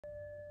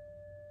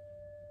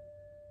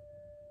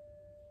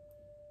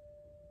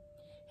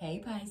Hey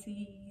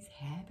Pisces,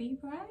 happy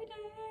Friday.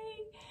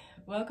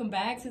 Welcome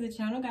back to the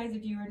channel, guys.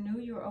 If you are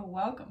new, you're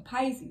welcome.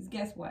 Pisces,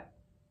 guess what?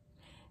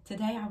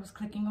 Today I was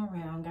clicking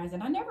around, guys,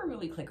 and I never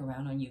really click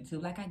around on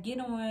YouTube. Like I get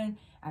on,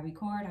 I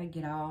record, I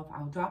get off,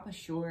 I'll drop a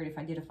short if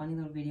I did a funny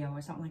little video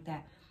or something like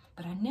that.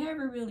 But I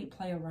never really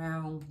play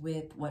around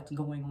with what's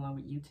going on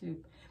with YouTube.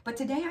 But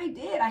today I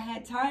did. I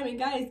had time, and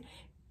guys,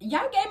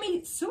 y'all gave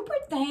me super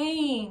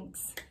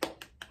thanks.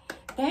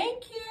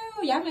 Thank you.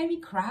 Y'all made me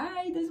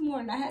cry this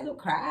morning. I had a little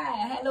cry.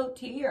 I had a little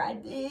tear. I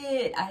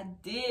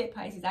did,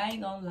 Pisces. I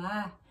ain't gonna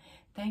lie.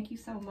 Thank you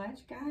so much,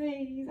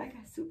 guys. I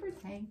got super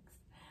thanks.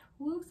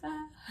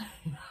 Woosah.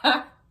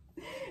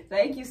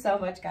 Thank you so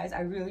much, guys. I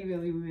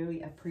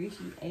really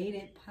appreciate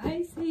it,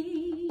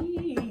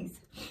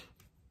 Pisces.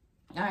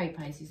 All right,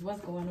 Pisces.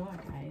 What's going on,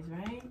 guys,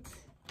 right?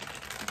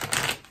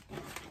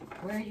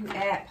 Where are you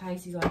at,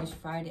 Pisces, on this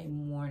Friday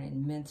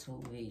morning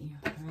mentally?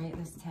 All right,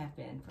 let's tap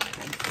in for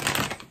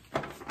Pisces.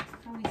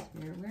 Holy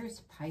Spirit, where's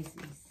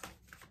Pisces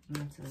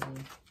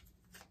mentally?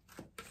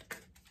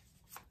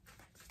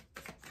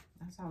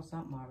 I saw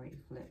something already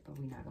flipped, but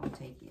we're not going to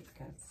take it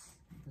because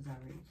it was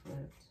already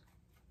flipped.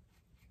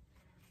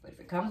 But if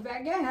it comes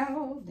back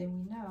out, then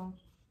we know.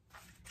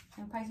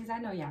 And Pisces, I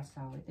know y'all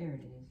saw it. There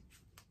it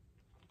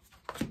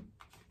is.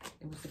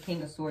 It was the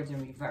King of Swords in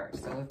reverse.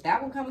 So if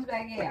that one comes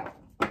back out,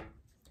 then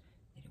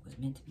it was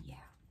meant to be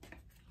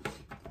out.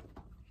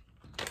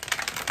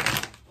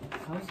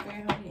 Holy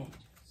Spirit, Holy Angels.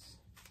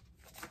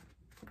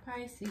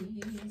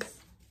 Pisces,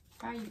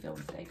 how are you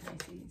feeling today,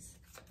 Pisces?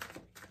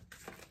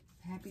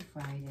 Happy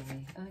Friday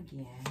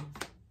again.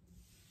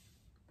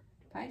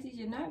 Pisces,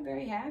 you're not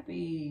very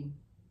happy.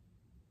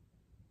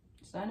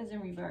 Sun is in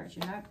reverse.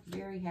 You're not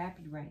very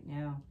happy right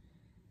now.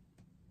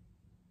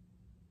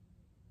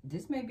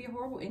 This may be a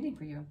horrible ending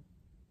for you.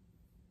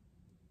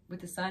 With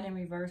the Sun in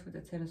reverse, with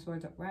the Ten of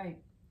Swords upright.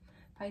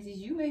 Pisces,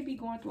 you may be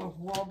going through a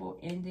horrible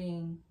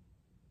ending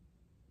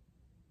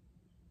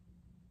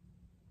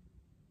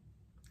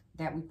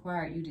that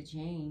required you to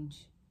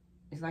change.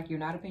 It's like you're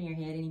not up in your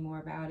head anymore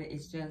about it.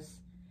 It's just,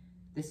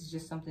 this is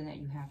just something that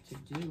you have to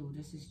do.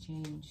 This is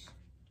change.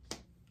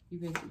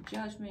 You've been through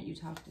judgment. You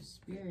talk to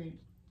spirit.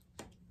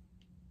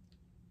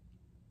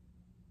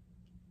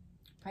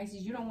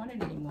 Pisces, you don't want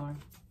it anymore.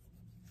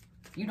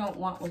 You don't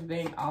want what's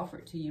being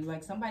offered to you.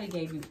 Like somebody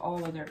gave you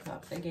all of their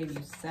cups. They gave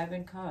you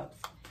 7 cups.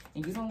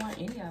 And you don't want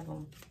any of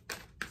them.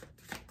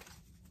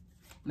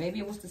 Maybe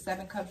it was the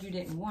 7 cups you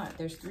didn't want.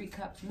 There's 3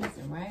 cups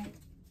missing, right?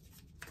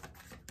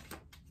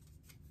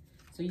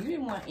 So you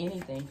didn't want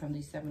anything from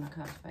these 7 of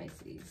Cups,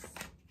 Pisces.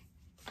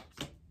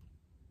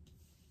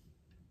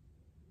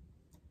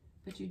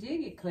 But you did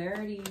get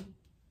clarity.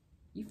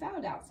 You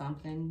found out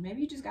something.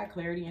 Maybe you just got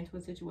clarity into a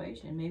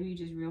situation. Maybe you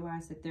just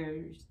realized that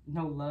there's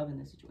no love in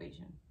the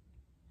situation.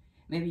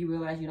 Maybe you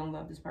realize you don't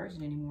love this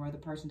person anymore, or the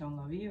person don't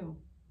love you.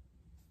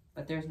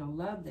 But there's no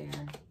love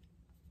there.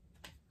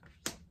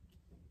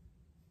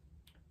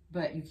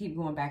 But you keep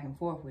going back and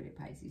forth with it,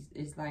 Pisces.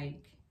 It's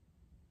like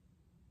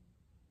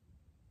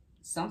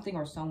something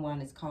or someone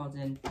is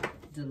causing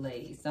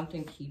delays.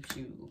 Something keeps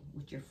you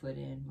with your foot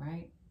in,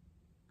 right?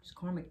 It's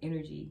karmic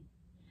energy.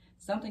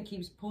 Something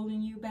keeps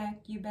pulling you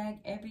back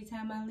every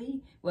time I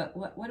leave. What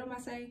am I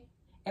saying?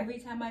 Every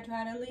time I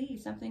try to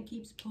leave, something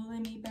keeps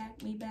pulling me back,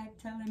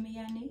 telling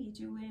me I need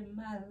you in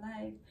my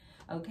life.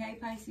 Okay,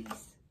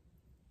 Pisces?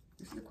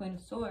 This is the Queen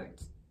of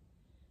Swords.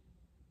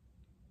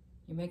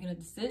 You're making a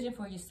decision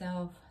for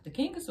yourself. The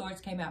King of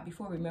Swords came out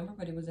before, remember,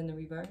 but it was in the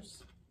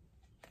reverse.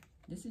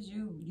 This is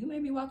you. You may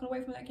be walking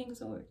away from that King of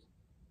Swords.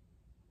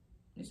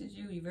 This is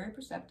you. You're very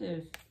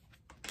perceptive.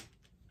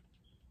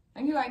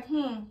 And you're like,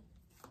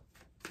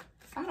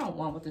 I don't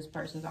want what this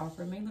person's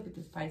offering me. Look at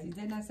this, Pisces.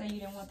 Didn't I say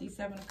you didn't want these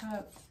 7 of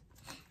Cups?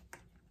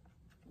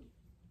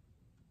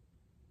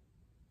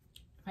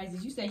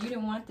 Pisces, you said you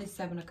didn't want this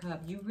 7 of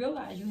Cups. You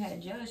realize you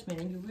had judgment,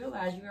 and you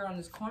realize you're on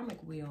this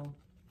karmic wheel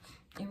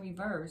in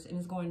reverse, and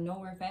it's going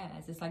nowhere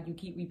fast. It's like you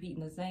keep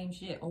repeating the same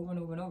shit over and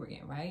over and over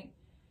again, right?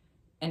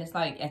 And it's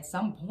like at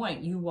some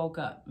point you woke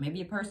up.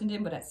 Maybe a person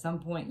didn't, but at some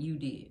point you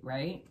did,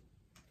 right?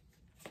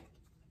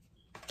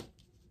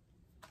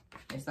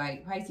 It's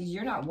like, Pisces,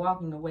 you're not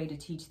walking away to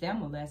teach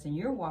them a lesson.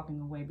 You're walking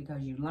away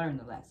because you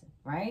learned the lesson,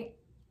 right?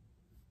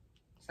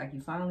 It's like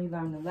you finally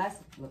learned the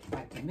lesson, looks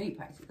like to me,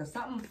 Pisces. Because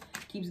something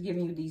keeps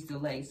giving you these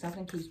delays.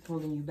 Something keeps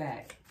pulling you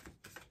back.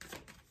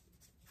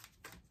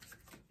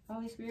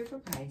 Holy Spirit for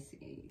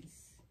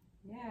Pisces.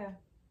 Yeah.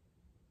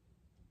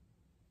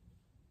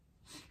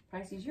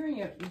 Pisces, you're in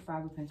your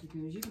 5 of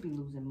Pentacles. You could be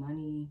losing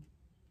money.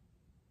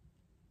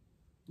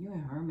 You're a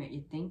hermit.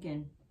 You're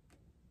thinking.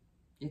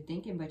 You're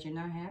thinking, but you're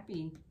not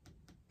happy.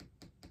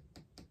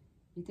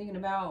 You're thinking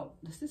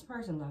about, does this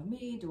person love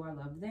me? Do I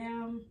love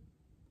them?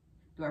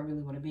 Do I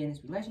really want to be in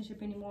this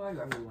relationship anymore?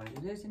 Do I really want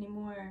to do this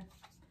anymore?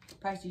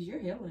 Pisces, you're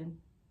healing.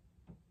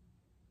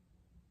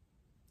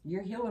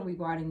 You're healing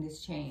regarding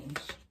this change.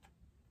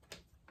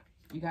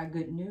 You got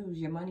good news.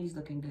 Your money's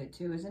looking good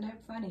too. Isn't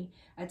that funny?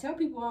 I tell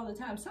people all the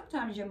time,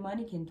 sometimes your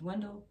money can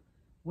dwindle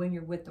when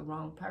you're with the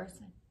wrong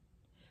person.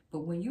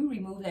 But when you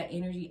remove that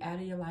energy out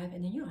of your life,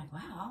 and then you're like,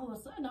 wow, all of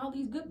a sudden, all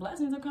these good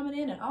blessings are coming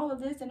in, and all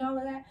of this and all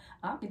of that.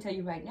 I can tell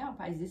you right now,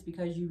 Pisces, it's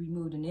because you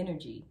removed an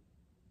energy.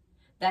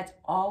 That's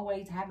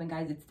always happened,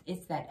 guys.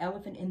 It's that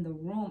elephant in the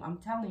room. I'm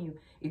telling you,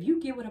 if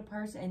you get with a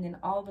person and then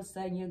all of a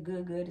sudden your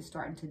good is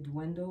starting to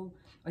dwindle,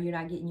 or you're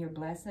not getting your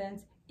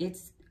blessings,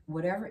 it's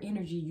whatever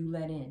energy you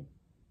let in.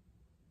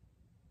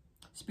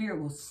 Spirit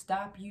will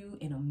stop you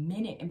in a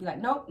minute and be like,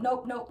 nope,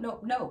 nope, nope,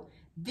 nope, no.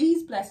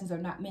 These blessings are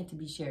not meant to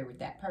be shared with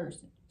that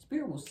person.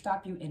 Spirit will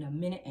stop you in a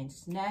minute and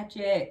snatch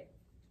it.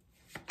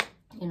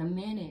 In a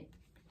minute.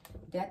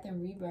 Death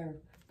and rebirth.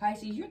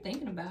 Pisces, you're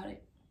thinking about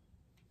it.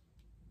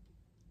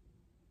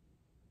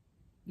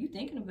 You're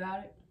thinking about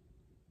it.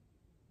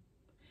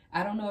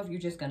 I don't know if you're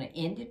just going to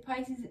end it,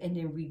 Pisces, and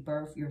then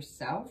rebirth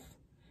yourself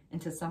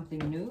into something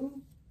new.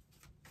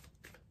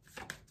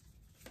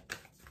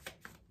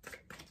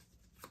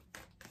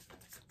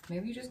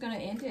 Maybe you're just going to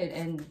end it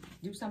and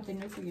do something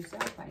new for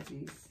yourself,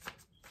 Pisces.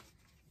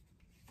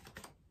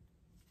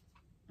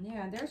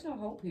 Yeah, there's no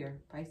hope here,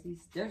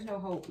 Pisces. There's no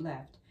hope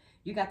left.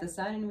 You got the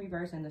sun in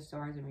reverse and the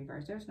stars in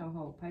reverse. There's no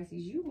hope.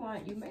 Pisces, you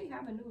may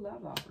have a new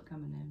love offer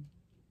coming in.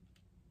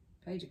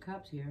 Page of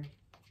Cups here.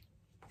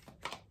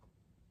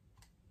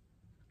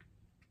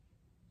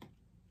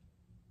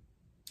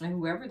 And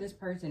whoever this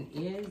person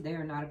is, they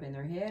are not up in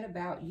their head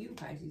about you,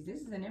 Pisces.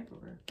 This is an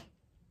Emperor.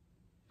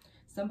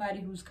 Somebody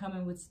who's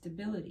coming with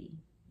stability.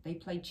 They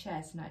play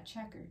chess, not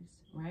checkers,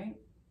 right?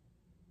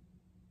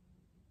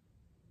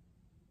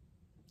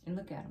 And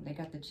look at them. They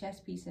got the chess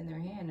piece in their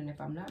hand. And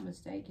if I'm not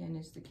mistaken,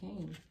 it's the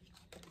king.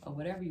 Or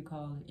whatever you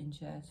call it in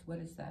chess. What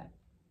is that?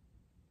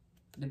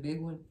 The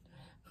big one?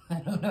 I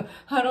don't know.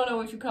 I don't know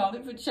what you call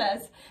it for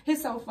chess.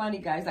 It's so funny,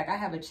 guys. Like, I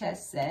have a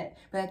chess set,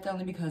 but that's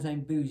only because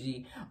I'm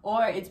bougie.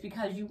 Or it's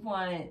because you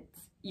want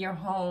your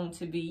home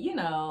to be, you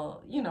know,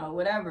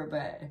 whatever.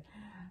 But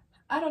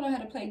I don't know how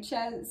to play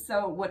chess.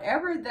 So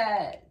whatever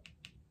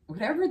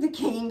the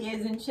king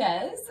is in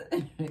chess,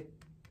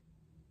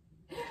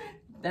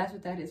 that's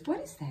what that is.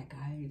 What is that,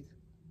 guys?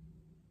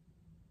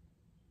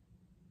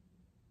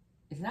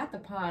 It's not the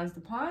pawns.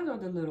 The pawns are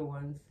the little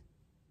ones.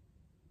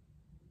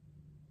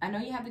 I know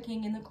you have the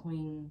king and the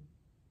queen.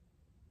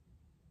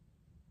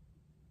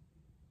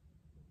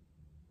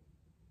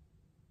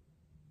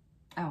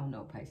 I don't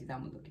know, Pisces.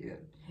 I'm going to look it up.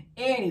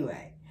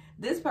 Anyway,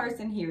 this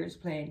person here is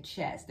playing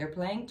chess. They're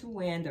playing to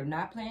win. They're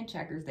not playing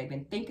checkers. They've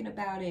been thinking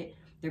about it.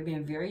 They're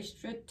being very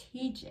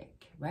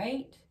strategic,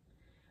 right?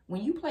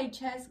 When you play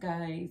chess,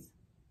 guys,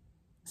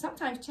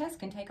 sometimes chess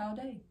can take all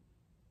day.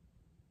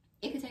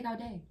 It could take all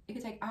day. It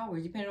could take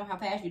hours, depending on how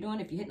fast you're doing.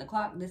 If you're hitting the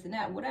clock, this and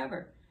that,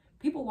 whatever.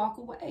 People walk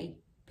away.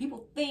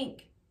 People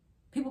think.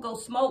 People go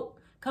smoke,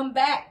 come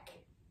back,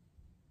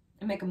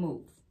 and make a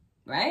move,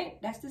 right?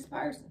 That's this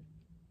person.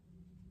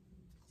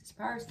 This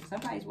person.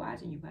 Somebody's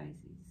watching you,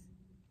 Pisces.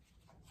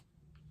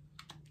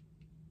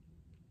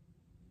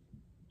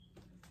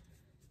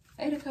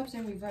 Eight of Cups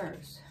in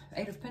reverse.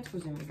 Eight of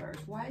Pentacles in reverse.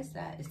 Why is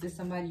that? Is this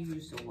somebody you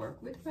used to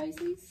work with,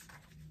 Pisces?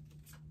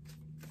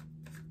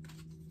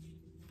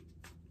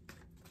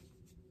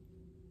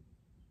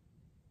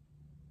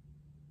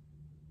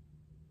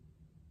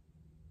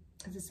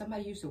 Is it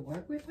somebody you used to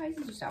work with,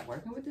 Pisces? You stopped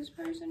working with this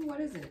person? What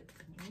is it?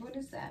 What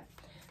is that?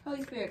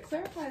 Holy Spirit,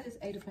 clarify this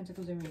Eight of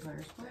Pentacles in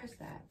reverse. Where is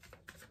that?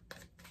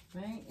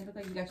 Right? It looks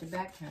like you got your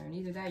back turned.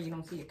 Either that or you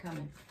don't see it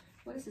coming.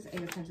 What is this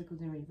Eight of Pentacles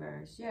in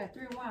reverse? Yeah,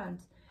 Three of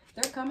Wands.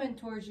 They're coming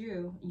towards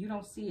you. You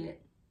don't see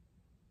it.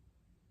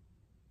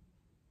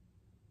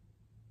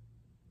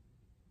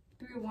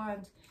 Three of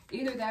Wands.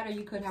 Either that or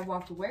you could have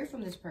walked away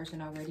from this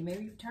person already.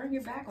 Maybe you've turned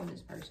your back on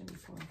this person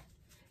before.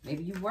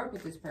 Maybe you've worked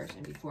with this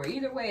person before.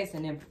 Either way, it's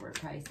an Emperor,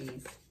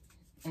 Pisces.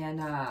 And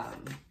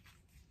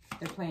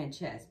they're playing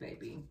chess,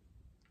 baby.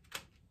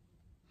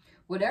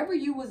 Whatever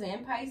you was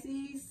in,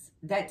 Pisces,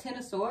 that Ten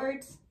of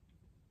Swords,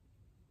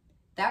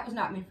 that was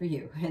not meant for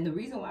you. And the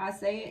reason why I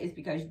say it is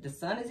because the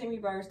sun is in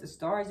reverse, the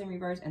star is in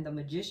reverse, and the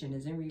magician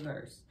is in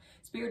reverse.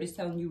 Spirit is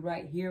telling you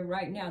right here,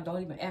 right now,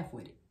 don't even F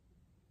with it.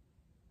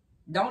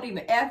 Don't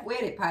even F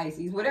with it,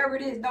 Pisces. Whatever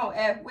it is, don't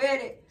F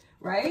with it.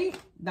 Right?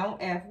 Don't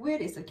F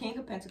with it. It's a King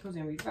of Pentacles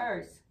in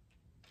reverse.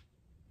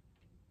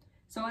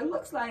 So it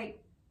looks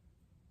like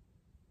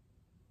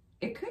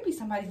it could be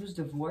somebody who's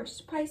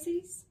divorced,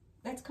 Pisces,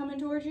 that's coming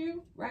towards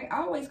you, right? I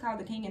always call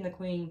the King and the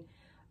Queen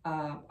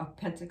of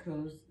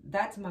Pentacles.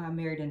 That's my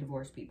married and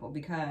divorced people,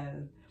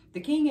 because the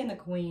King and the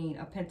Queen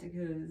of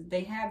Pentacles,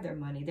 they have their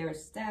money. They're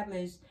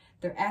established.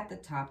 They're at the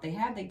top. They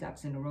have their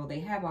ducks in a row. They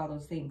have all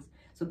those things.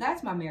 So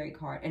that's my married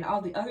card. And all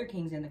the other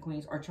kings and the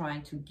queens are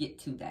trying to get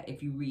to that.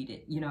 If you read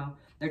it, you know,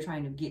 they're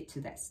trying to get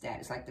to that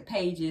status. Like the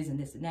pages and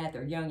this and that.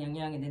 They're young, young,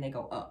 young, and then they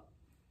go up.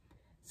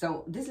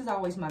 So this is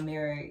always my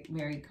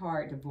married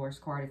card, divorce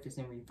card if it's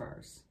in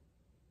reverse.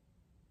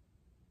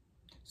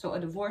 So a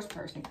divorced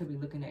person could be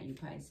looking at you,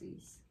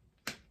 Pisces.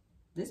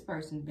 This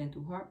person's been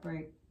through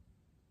heartbreak.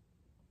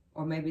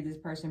 Or maybe this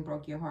person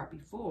broke your heart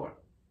before.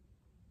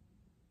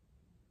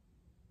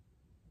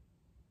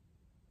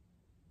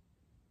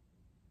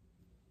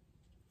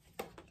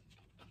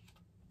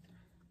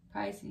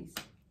 Pisces,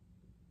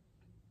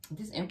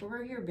 this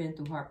Emperor here been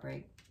through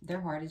heartbreak.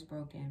 Their heart is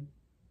broken.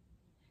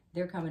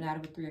 They're coming out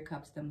of a 3 of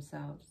Cups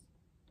themselves.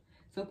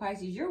 So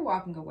Pisces, you're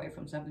walking away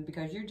from something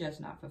because you're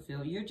just not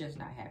fulfilled. You're just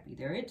not happy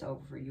there. It's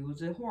over for you. It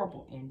was a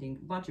horrible ending.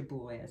 A bunch of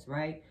bull ass,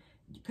 right?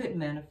 You couldn't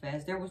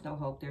manifest. There was no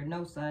hope there.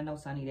 No sun, no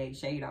sunny day,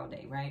 shade all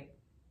day, right?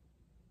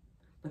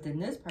 But then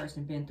this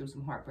person been through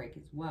some heartbreak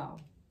as well.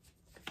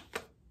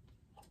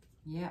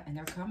 Yeah, and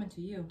they're coming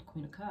to you,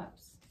 Queen of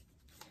Cups.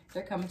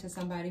 They're coming to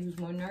somebody who's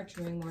more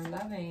nurturing, more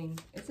loving.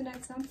 Isn't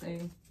that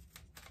something?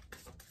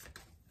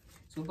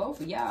 So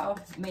both of y'all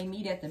may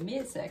meet at the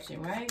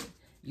midsection, right?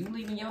 You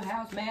leaving your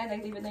house mad,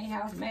 they leaving their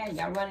house mad.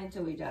 Y'all run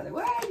into each other.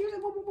 Well, you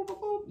just boop, boop, boop,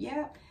 boop, boop.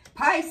 Yeah.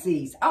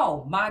 Pisces.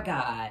 Oh, my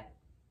God.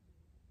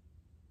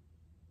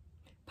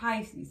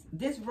 Pisces.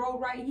 This road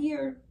right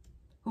here,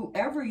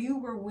 whoever you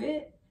were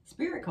with,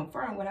 Spirit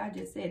confirmed what I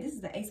just said. This is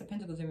the Ace of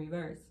Pentacles in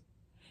reverse.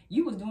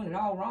 You was doing it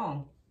all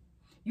wrong.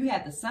 You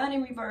had the Sun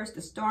in reverse,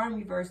 the Star in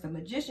reverse, the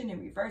Magician in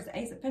reverse, the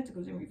Ace of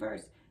Pentacles in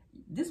reverse.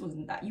 This was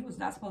not, you was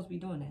not supposed to be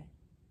doing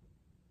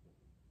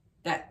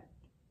that.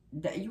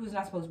 That you was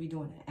not supposed to be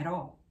doing that at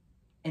all.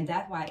 And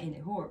that's why it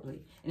ended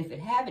horribly. And if it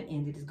haven't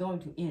ended, it's going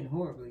to end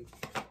horribly.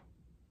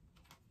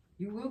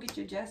 You will get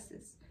your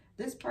justice.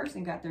 This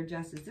person got their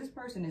justice. This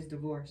person is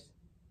divorced.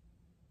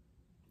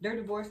 They're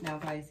divorced now,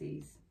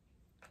 Pisces.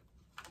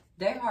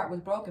 Their heart was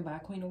broken by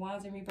Queen of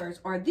Wands in reverse.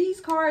 Are these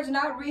cards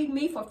not reading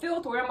me for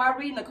filth, or am I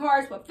reading the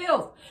cards for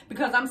filth?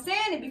 Because I'm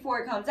saying it before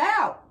it comes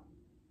out.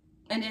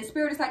 And then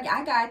Spirit is like,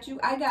 I got you,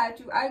 I got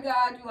you, I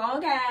got you.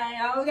 Okay,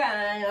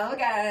 okay,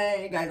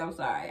 okay. Guys, I'm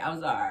sorry.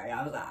 I'm sorry.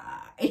 I'm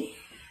sorry.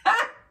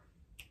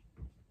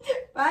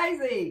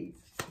 Pisces.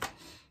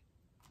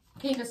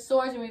 King of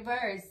Swords in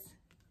reverse.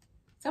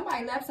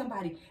 Somebody left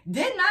somebody.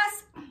 Didn't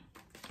I?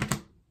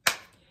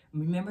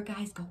 Remember,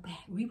 guys, go back.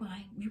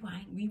 Rewind,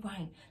 rewind,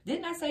 rewind.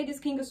 Didn't I say this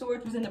King of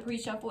Swords was in the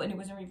pre-shuffle and it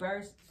was in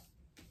reverse?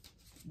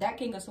 That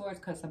King of Swords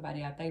cut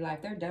somebody out their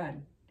life. They're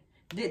done.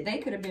 They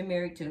could have been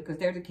married too, because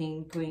they're the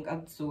Queen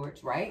of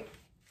Swords, right?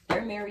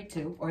 They're married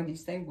too, or at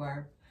least they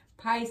were.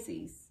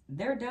 Pisces,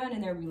 they're done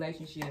in their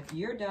relationship.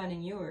 You're done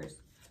in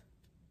yours.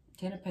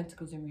 10 of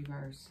Pentacles in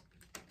reverse.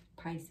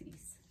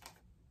 Pisces.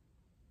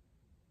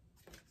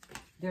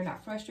 They're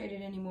not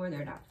frustrated anymore.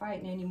 They're not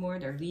fighting anymore.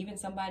 They're leaving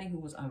somebody who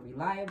was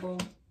unreliable.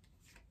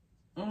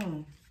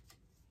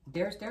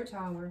 There's their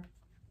tower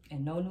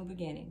and no new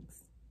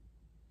beginnings.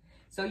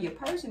 So your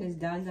person is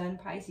done,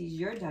 Pisces.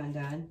 You're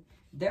done.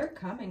 They're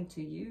coming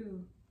to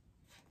you.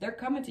 They're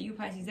coming to you,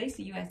 Pisces. They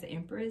see you as the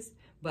Empress,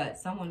 but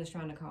someone is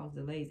trying to cause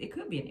delays. It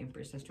could be an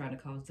Empress that's trying to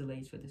cause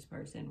delays for this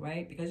person,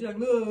 right? Because you're like,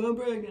 no, I'm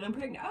pregnant. I'm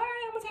pregnant. All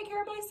right, I'm going to take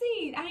care of my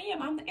seed. I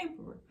am. I'm the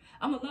Emperor.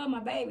 I'm going to love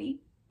my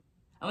baby.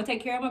 I'm going to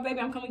take care of my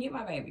baby. I'm coming to get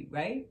my baby,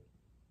 right?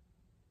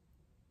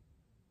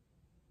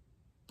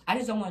 I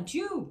just don't want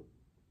you.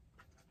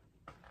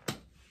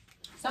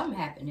 Something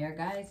happened there,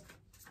 guys.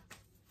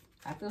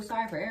 I feel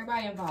sorry for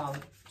everybody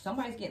involved.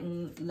 Somebody's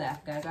getting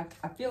left, guys.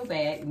 I feel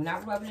bad. We're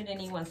not rubbing it in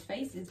anyone's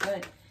faces,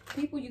 but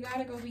people, you got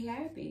to go be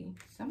happy.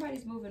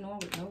 Somebody's moving on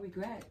with no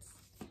regrets.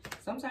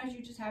 Sometimes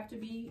you just have to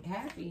be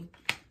happy.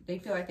 They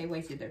feel like they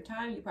wasted their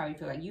time. You probably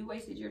feel like you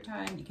wasted your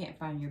time. You can't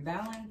find your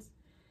balance.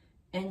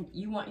 And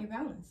you want your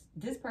balance.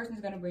 This person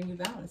is going to bring you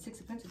balance.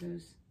 6 of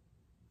Pentacles.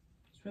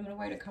 Swimming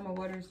away to calmer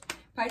waters.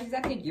 Pisces,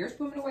 I think you're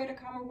swimming away to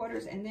calmer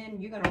waters, and then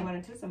you're going to run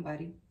into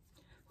somebody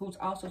who's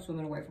also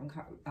swimming away from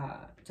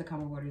to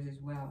calmer waters as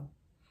well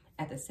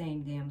at the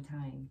same damn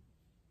time.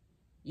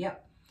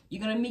 Yep.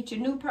 You're going to meet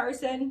your new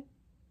person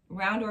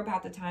around or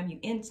about the time you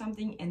end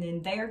something, and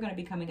then they're going to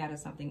be coming out of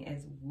something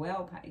as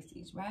well,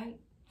 Pisces, right?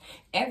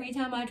 Every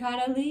time I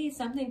try to leave,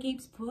 something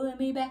keeps pulling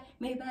me back,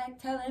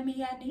 telling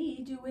me I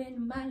need you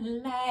in my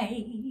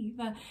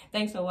life.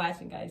 Thanks for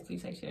watching, guys.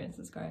 Please like, share, and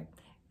subscribe.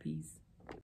 Peace.